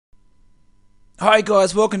Hi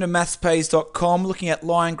guys, welcome to mathspace.com, looking at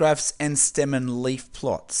line graphs and stem and leaf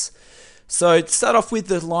plots. So to start off with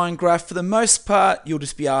the line graph, for the most part, you'll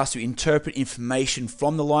just be asked to interpret information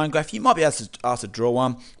from the line graph. You might be asked to draw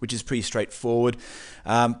one, which is pretty straightforward.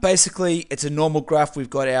 Basically, it's a normal graph. We've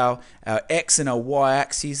got our x and our y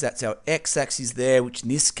axis. That's our x axis there, which in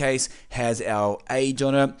this case has our age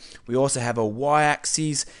on it. We also have a y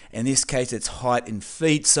axis. In this case, it's height in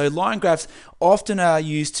feet. So line graphs often are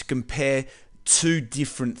used to compare two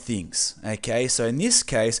different things. Okay, so in this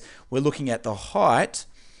case, we're looking at the height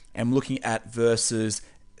and looking at versus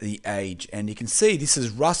the age, and you can see this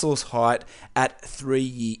is Russell's height at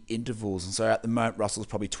 3-year intervals. And so at the moment Russell's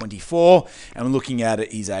probably 24, and we're looking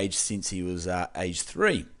at his age since he was age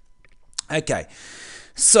 3. Okay,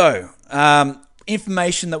 so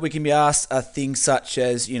information that we can be asked are things such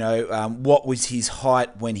as, what was his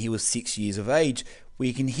height when he was 6 years of age.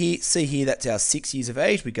 We can see here that's our 6 years of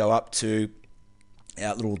age. We go up to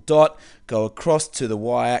our little dot, go across to the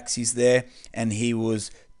y-axis there, and he was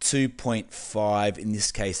 2.5, in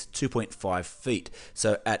this case 2.5 feet.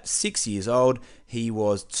 So at 6 years old, he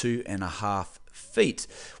was 2.5 feet.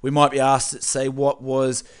 We might be asked to say what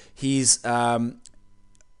was his height,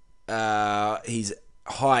 I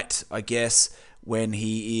guess, when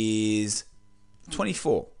he is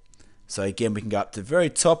 24. So again, we can go up to the very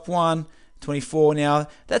top one, 24 now.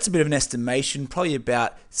 That's a bit of an estimation, probably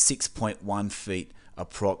about 6.1 feet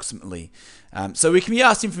approximately. So we can be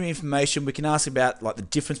asked for information. We can ask about like the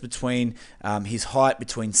difference between his height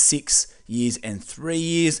between 6 years and 3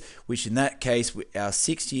 years, which in that case, our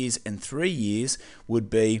 6 years and 3 years would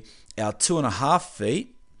be our 2.5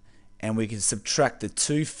 feet, and we can subtract the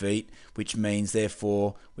 2 feet, which means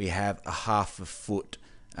therefore we have a half a foot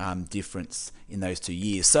difference in those 2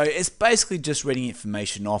 years. So it's basically just reading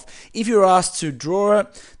information off. If you're asked to draw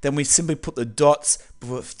it, then we simply put the dots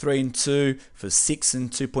for 3 and 2, for 6 and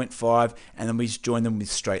 2.5, and then we just join them with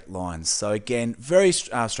straight lines. So again, very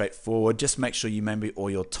straightforward. Just make sure you remember all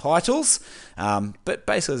your titles. But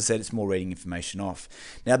basically, as I said, it's more reading information off.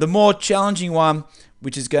 Now, the more challenging one,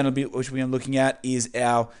 which we're looking at, is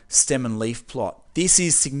our stem and leaf plot. This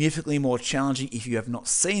is significantly more challenging. If you have not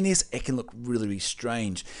seen this, it can look really, really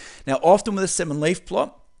strange. Now, often with a stem and leaf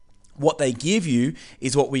plot, what they give you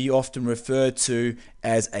is what we often refer to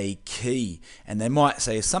as a key. And they might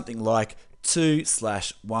say something like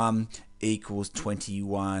 2/1 equals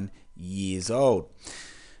 21 years old,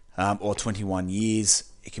 or 21 years.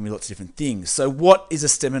 It can be lots of different things. So what is a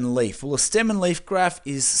stem and leaf? Well, a stem and leaf graph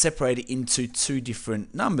is separated into two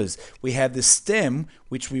different numbers. We have the stem,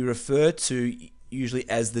 which we refer to usually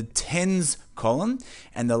as the tens column,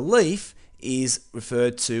 and the leaf is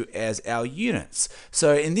referred to as our units.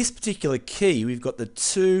 So in this particular key, we've got the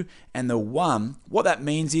 2 and the 1. What that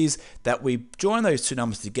means is that we join those two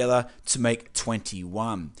numbers together to make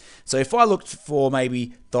 21. So if I looked for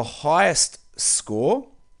maybe the highest score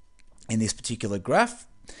in this particular graph,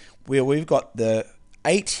 we've got the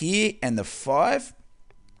 8 here and the 5.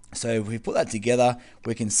 So if we put that together,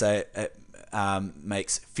 we can say it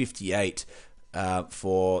makes 58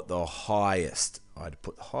 for the highest. I had to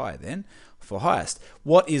put high then for highest.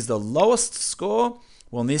 What is the lowest score?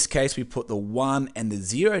 Well, in this case, we put the 1 and the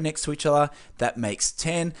 0 next to each other. That makes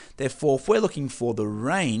 10. Therefore, if we're looking for the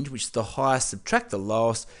range, which is the highest, subtract the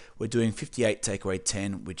lowest, we're doing 58 take away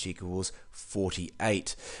 10, which equals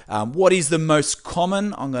 48. What is the most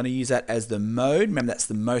common? I'm going to use that as the mode. Remember, that's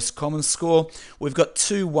the most common score. We've got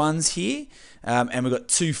 2 1s here, and we've got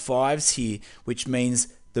 2 5s here, which means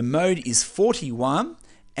the mode is 41,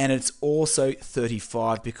 and it's also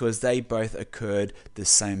 35 because they both occurred the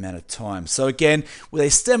same amount of time. So again, with a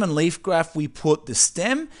stem and leaf graph, we put the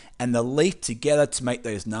stem and the leaf together to make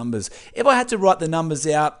those numbers. If I had to write the numbers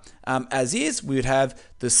out as is, we would have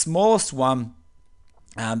the smallest one,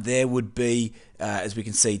 there would be, as we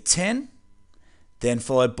can see, 10, then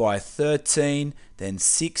followed by 13, then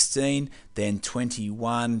 16, then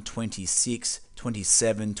 21, 26,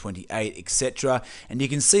 27, 28, etc. And you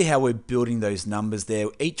can see how we're building those numbers there,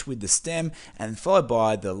 each with the stem and followed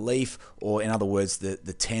by the leaf, or in other words,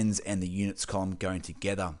 the tens and the units column going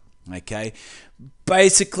together. Okay,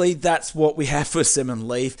 basically that's what we have for stem and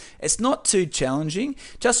leaf. It's not too challenging.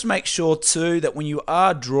 Just make sure too that when you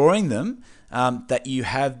are drawing them, that you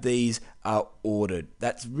have these ordered.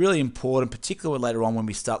 That's really important, particularly later on when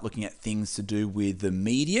we start looking at things to do with the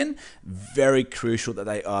median. Very crucial that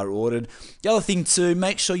they are ordered. The other thing too,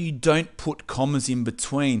 make sure you don't put commas in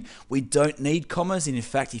between. We don't need commas, and in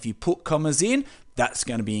fact, if you put commas in, that's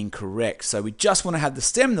going to be incorrect. So we just want to have the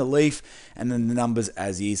stem and the leaf, and then the numbers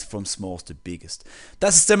as is from smallest to biggest.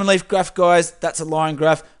 That's a stem and leaf graph, guys. That's a line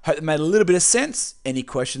graph. Hope that made a little bit of sense. Any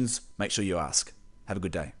questions, make sure you ask. Have a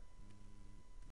good day.